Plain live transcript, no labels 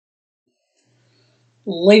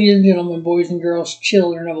Ladies and gentlemen, boys and girls,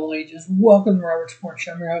 children of all ages, welcome to Robert Sports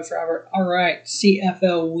Show. I'm your host, Robert. All right,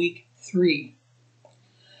 CFL Week 3.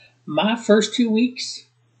 My first 2 weeks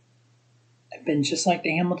have been just like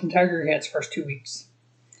the Hamilton Tiger Cats' first 2 weeks.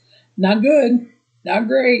 Not good, not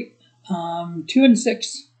great.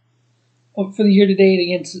 2-6 for the year to date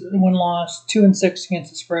against one loss, 2-6 against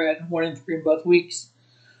the spread, 1-3 in both weeks.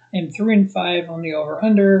 I'm 3-5 on the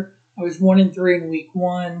over/under. I was 1-3 in week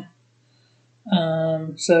 1.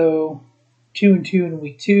 So 2-2 in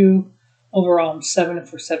week 2. Overall, I'm 7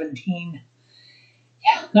 for 17.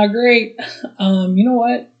 Yeah, not great. You know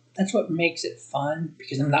what? That's what makes it fun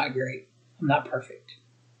because I'm not great. I'm not perfect.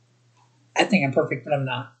 I think I'm perfect, but I'm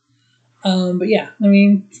not. But yeah, I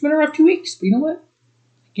mean, it's been a rough 2 weeks. But you know what?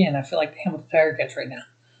 Again, I feel like the Hamilton Tiger Cats right now.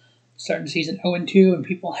 Starting the season 0-2, and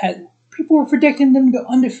people were predicting them to go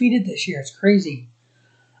undefeated this year. It's crazy.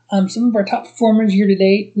 Some of our top performers year to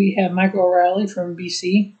date, we have Michael O'Reilly from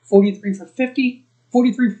BC, 43 for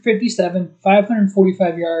 57,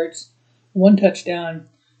 545 yards, 1 touchdown,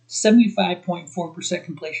 75.4%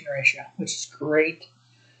 completion ratio, which is great.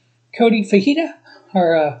 Cody Fajardo,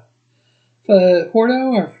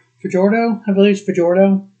 Fajardo, I believe it's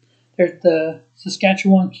Fajardo. There's the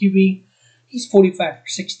Saskatchewan QB. He's 45 for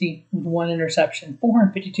 60 with 1 interception,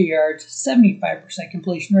 452 yards, 75%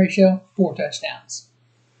 completion ratio, 4 touchdowns.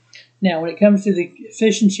 Now, when it comes to the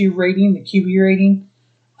efficiency rating, the QB rating,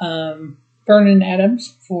 Vernon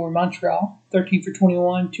Adams for Montreal, 13 for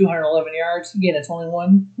 21, 211 yards. Again, it's only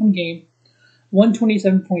one game.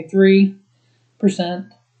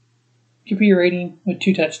 127.3% QB rating with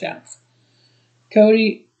 2 touchdowns.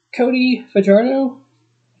 Cody Fajardo,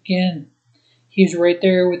 again, he's right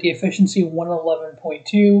there with the efficiency,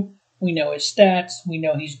 111.2. We know his stats. We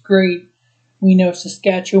know he's great. We know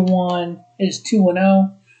Saskatchewan is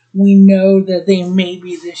 2-0. We know that they may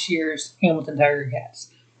be this year's Hamilton Tiger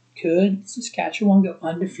Cats. Could Saskatchewan go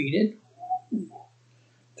undefeated? Ooh,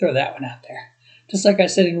 throw that one out there. Just like I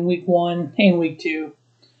said in week 1 and week 2,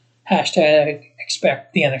 hashtag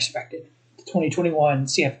expect the unexpected. The 2021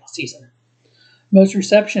 CFL season. Most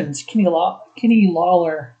receptions, Kenny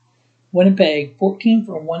Lawler, Winnipeg, 14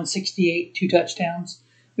 for 168, 2 touchdowns.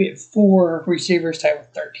 We have 4 receivers tied with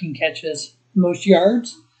 13 catches. Most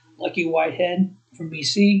yards, Lucky Whitehead from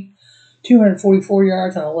BC, 244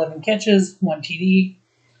 yards on 11 catches, 1 TD.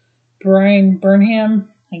 Brian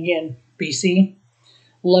Burnham, again, BC,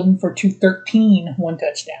 11 for 213, 1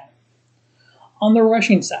 touchdown. On the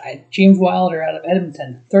rushing side, James Wilder out of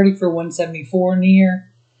Edmonton, 30 for 174 in the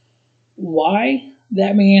year. Why?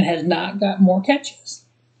 That man has not got more catches.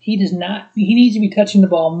 He does not. He needs to be touching the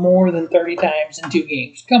ball more than 30 times in 2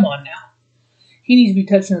 games. Come on now. He needs to be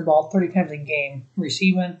touching the ball 30 times a game,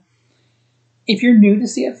 receiving. If you're new to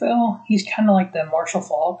CFL, he's kind of like the Marshall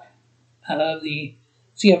Faulk out of the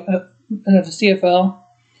CFL.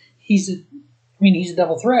 He's a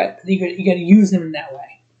double threat, but you got to use him in that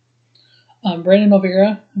way. Brandon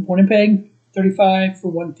Oliveira, Winnipeg, 35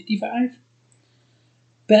 for 155.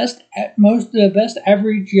 Best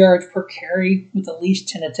average yards per carry with at least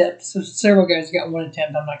 10 attempts. So several guys got 1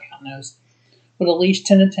 attempt. I'm not counting those. With at least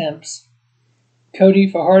 10 attempts. Cody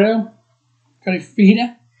Fajardo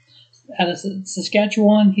out of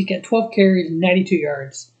Saskatchewan, he's got 12 carries, 92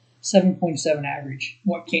 yards, 7.7 average.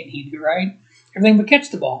 What can't he do, right? Everything but catch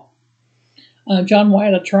the ball. John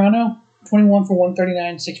White of Toronto, 21 for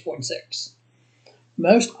 139, 6.6.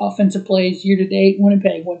 Most offensive plays year to date,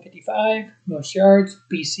 Winnipeg 155. Most yards,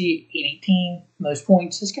 BC 818. Most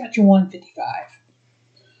points, Saskatchewan 55.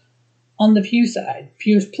 On the few side,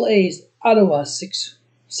 fewest plays, Ottawa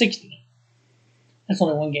 660. That's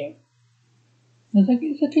only 1 game. Is that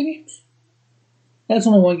 2 games? That's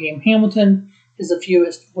only 1 game. Hamilton is the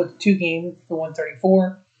fewest with 2 games, the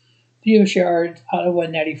 134. Fewest yards, Ottawa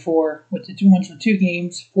 94 with the 2 ones with 2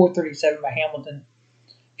 games, 437 by Hamilton.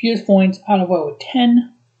 Fewest points, Ottawa with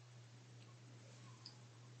 10.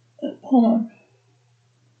 Hold on.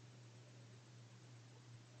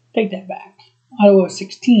 Take that back. Ottawa with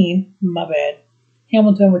 16. My bad.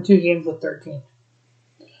 Hamilton with 2 games with 13.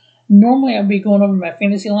 Normally, I'll be going over my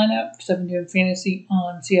fantasy lineup because I've been doing fantasy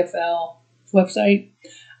on CFL website.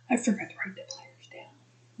 I forgot to write the players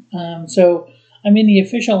down. So I'm in the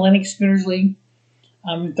official Atlantic Schooners League.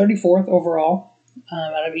 I'm 34th overall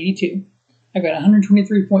out of 82. I've got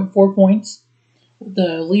 123.4 points.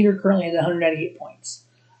 The leader currently has 198 points.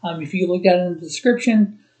 If you look at it in the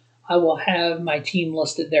description, I will have my team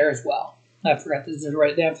listed there as well. I forgot to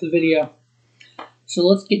write it down for the video. So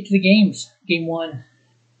let's get to the games. Game 1.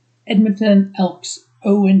 Edmonton Elks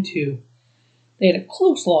 0-2. They had a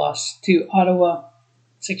close loss to Ottawa,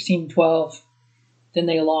 16-12. Then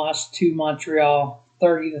they lost to Montreal,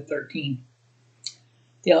 30-13.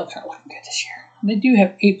 The Elks aren't looking good this year. They do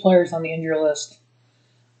have 8 players on the injury list.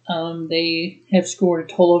 They have scored a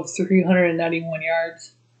total of 391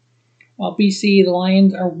 yards. While BC, the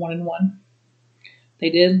Lions, are 1-1. They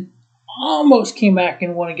did almost came back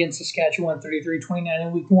and won against Saskatchewan 33-29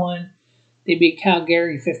 in week 1. They beat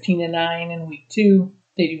Calgary 15-9 in week 2.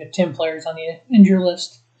 They do have 10 players on the injury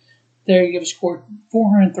list. They have scored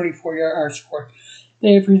 434 yards.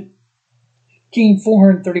 They have gained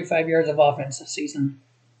 435 yards of offense this season.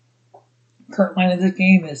 Current line of this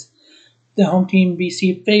game is the home team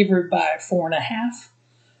BC favored by 4.5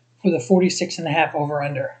 for the 46.5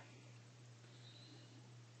 over/under.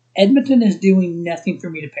 Edmonton is doing nothing for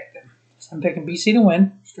me to pick them. So I'm picking BC to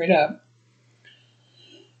win, straight up.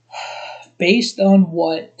 Based on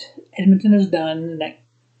what Edmonton has done, and that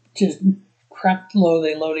just crap low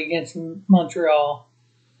they load against Montreal,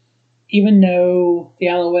 even though the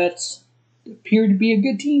Alouettes appear to be a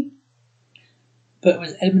good team, but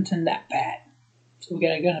was Edmonton that bad? So we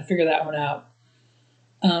gotta figure that one out.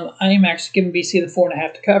 I am actually giving BC the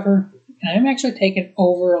 4.5 to cover, and I'm actually taking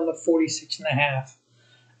over on the 46.5.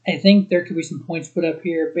 I think there could be some points put up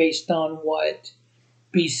here based on what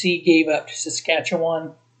BC gave up to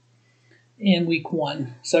Saskatchewan in week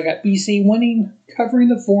 1. So I got BC winning, covering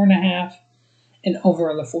the 4.5, and over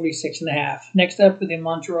on the 46.5. Next up with the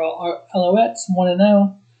Montreal Alouettes,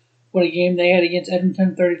 1-0. What a game they had against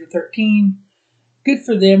Edmonton, 30-13. Good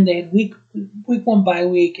for them. They had week 1 bye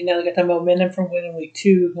week, and now they got the momentum from winning week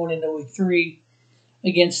 2 going into week 3.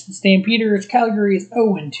 Against the Stampeders, Calgary is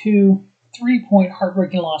 0-2. 3-point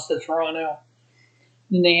heartbreaking loss to Toronto.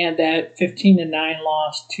 Then they had that 15-9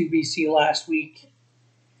 loss to BC last week.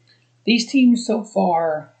 These teams so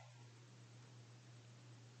far,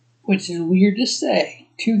 which is weird to say,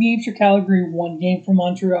 2 games for Calgary, 1 game for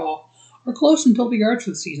Montreal, are close in total yards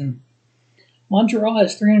for the season. Montreal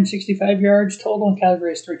has 365 yards total, and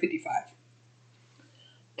Calgary has 355.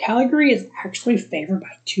 Calgary is actually favored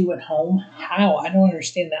by 2 at home. How? I don't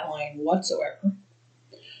understand that line whatsoever.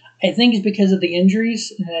 I think it's because of the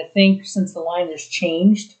injuries, and I think since the line has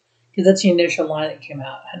changed, because that's the initial line that came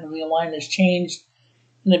out, and the line has changed,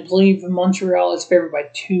 and I believe Montreal is favored by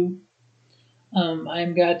 2.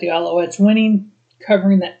 I've got the Alouettes winning,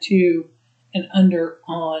 covering that 2, and under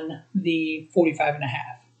on the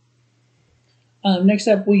 45.5. Next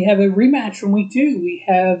up, we have a rematch from week 2. We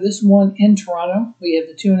have this one in Toronto. We have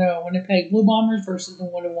the 2-0 Winnipeg Blue Bombers versus the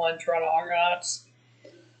 1-1 Toronto Argonauts.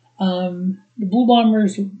 The Blue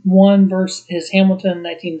Bombers won versus Hamilton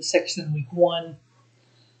 19-6 in week 1.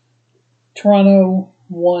 Toronto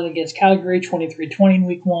won against Calgary 23-20 in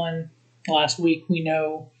week 1. Last week, we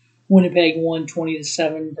know Winnipeg won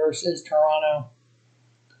 20-7 versus Toronto.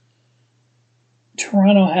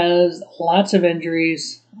 Toronto has lots of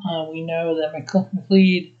injuries. We know that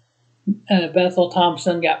McLeod, Bethel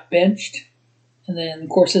Thompson got benched, and then, of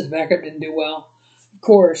course, his backup didn't do well. Of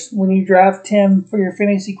course, when you draft him for your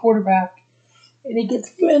fantasy quarterback and he gets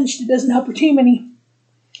benched, it doesn't help your team any.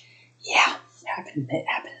 Yeah, it happened to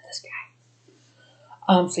this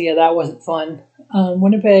guy. So yeah, that wasn't fun.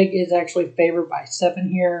 Winnipeg is actually favored by 7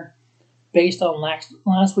 here, based on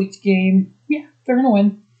last week's game. Yeah, they're gonna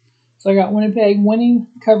win. So I got Winnipeg winning,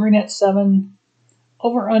 covering at 7,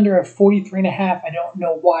 over under a 43.5. I don't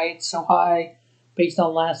know why it's so high, based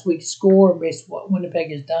on last week's score, based on what Winnipeg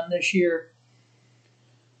has done this year.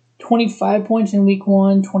 25 points in week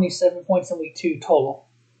 1, 27 points in week 2 total.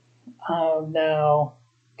 Now,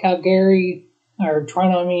 Toronto,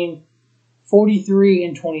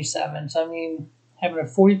 43-27. So, having a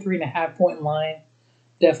 43.5 point line,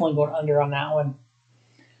 definitely going under on that one.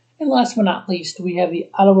 And last but not least, we have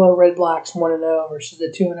the Ottawa Red Blacks 1-0 versus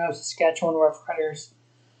the 2-0 Saskatchewan Roughriders.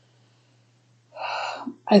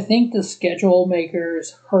 I think the schedule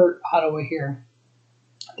makers hurt Ottawa here.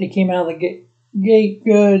 They came out of the gate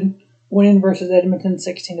good, winning versus Edmonton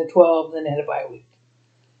 16-12, then they had a bye week.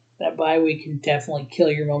 That bye week can definitely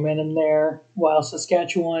kill your momentum there, while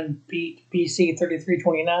Saskatchewan beat BC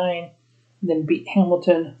 33-29, then beat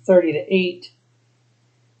Hamilton 30-8.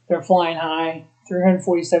 They're flying high,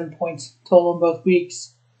 347 points total in both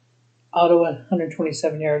weeks. Ottawa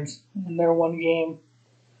 127 yards in their one game.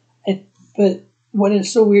 But what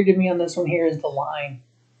is so weird to me on this one here is the line.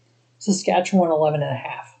 Saskatchewan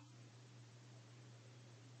 11.5.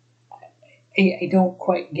 I don't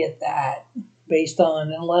quite get that, based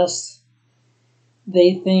on, unless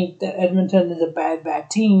they think that Edmonton is a bad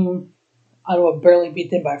team. Ottawa barely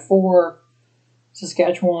beat them by 4.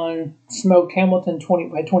 Saskatchewan smoked Hamilton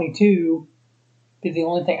 22. Be the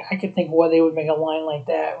only thing I could think of why they would make a line like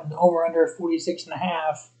that when over under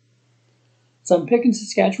 46.5. So I'm picking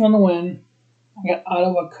Saskatchewan to win. I got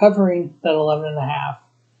Ottawa covering that 11.5.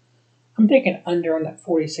 I'm taking under on that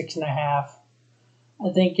 46.5.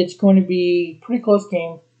 I think it's going to be a pretty close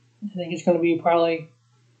game. I think it's going to be probably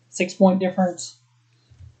 6-point difference.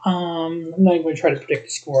 I'm not even going to try to predict the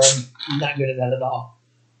score. I'm not good at that at all.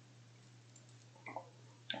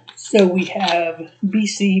 So we have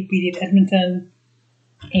BC beating Edmonton.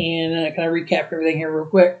 And can I recap everything here real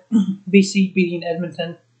quick? BC beating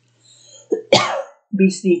Edmonton.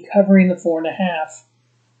 BC covering the 4.5.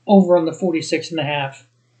 Over on the 46.5.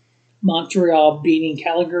 Montreal beating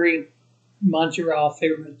Calgary. Montreal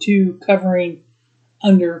favored by 2. Covering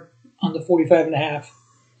under on the 45.5.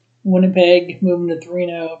 Winnipeg moving to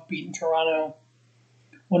 3-0, beating Toronto.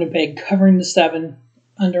 Winnipeg covering the 7,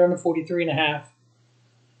 under on the 43.5.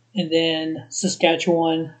 And then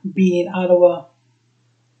Saskatchewan beating Ottawa,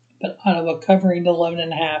 but Ottawa covering the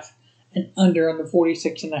 11.5 and under on the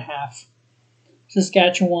 46.5.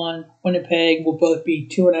 Saskatchewan, Winnipeg will both be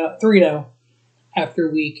 3-0 after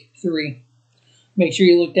week 3. Make sure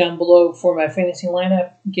you look down below for my fantasy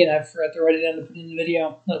lineup. Again, I forgot to write it down to put in the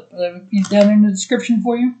video. It'll be down in the description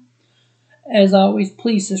for you. As always,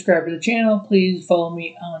 please subscribe to the channel. Please follow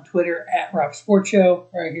me on Twitter at Rob Sports Show,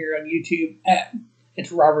 right here on YouTube at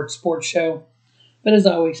It's Robert Sports Show. But as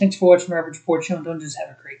always, thanks for watching Robert Sports Show. Don't just have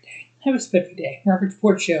a great day. Have a spiffy day. Robert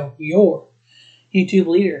Sports Show, your YouTube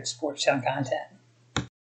leader in sports sound content.